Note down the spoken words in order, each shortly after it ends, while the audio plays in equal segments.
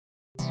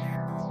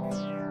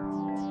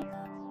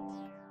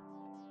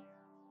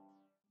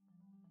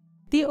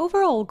The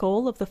overall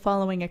goal of the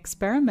following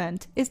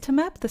experiment is to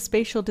map the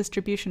spatial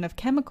distribution of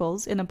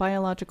chemicals in a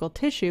biological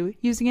tissue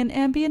using an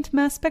ambient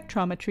mass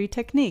spectrometry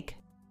technique.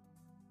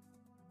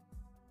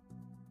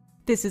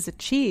 This is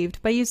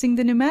achieved by using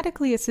the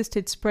pneumatically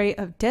assisted spray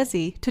of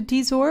DESI to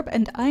desorb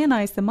and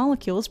ionize the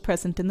molecules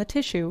present in the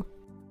tissue.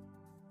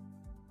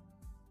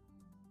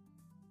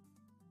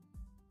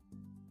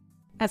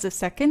 As a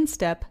second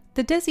step,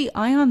 the DESI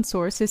ion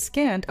source is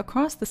scanned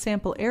across the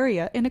sample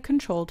area in a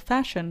controlled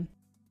fashion.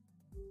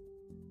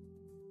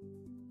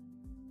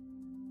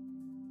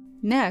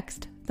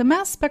 Next, the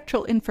mass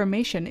spectral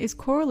information is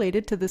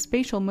correlated to the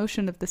spatial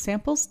motion of the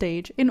sample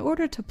stage in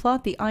order to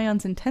plot the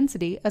ion's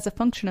intensity as a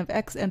function of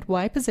x and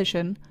y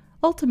position,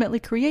 ultimately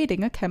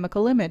creating a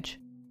chemical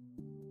image.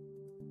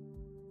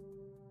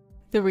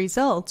 The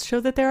results show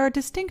that there are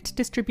distinct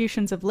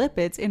distributions of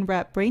lipids in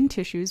rat brain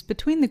tissues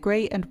between the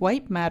gray and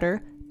white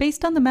matter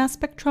based on the mass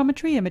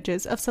spectrometry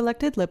images of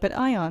selected lipid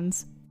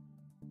ions.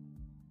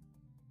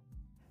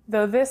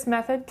 Though this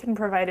method can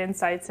provide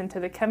insights into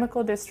the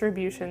chemical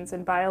distributions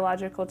in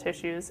biological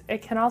tissues,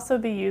 it can also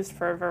be used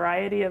for a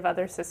variety of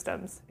other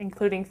systems,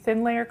 including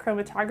thin-layer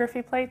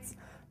chromatography plates,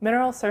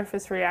 mineral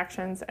surface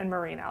reactions, and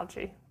marine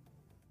algae.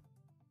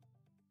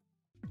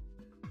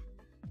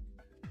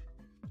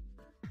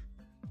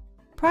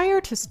 Prior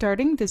to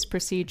starting this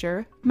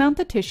procedure, mount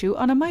the tissue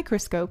on a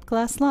microscope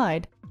glass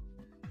slide.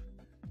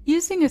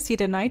 Using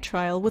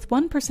acetonitrile with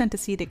 1%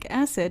 acetic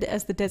acid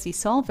as the DESI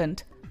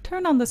solvent,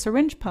 turn on the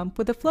syringe pump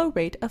with a flow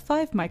rate of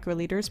 5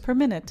 microliters per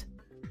minute.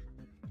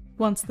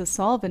 Once the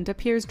solvent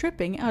appears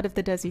dripping out of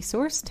the DESI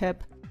source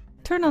tip,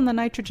 turn on the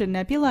nitrogen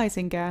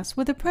nebulizing gas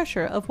with a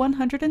pressure of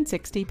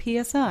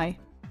 160 psi.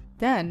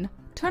 Then,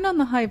 turn on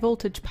the high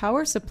voltage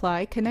power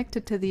supply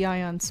connected to the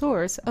ion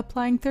source,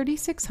 applying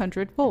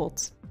 3600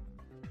 volts.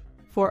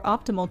 For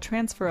optimal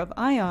transfer of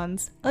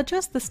ions,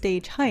 adjust the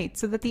stage height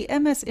so that the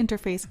MS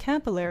interface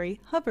capillary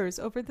hovers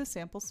over the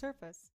sample surface.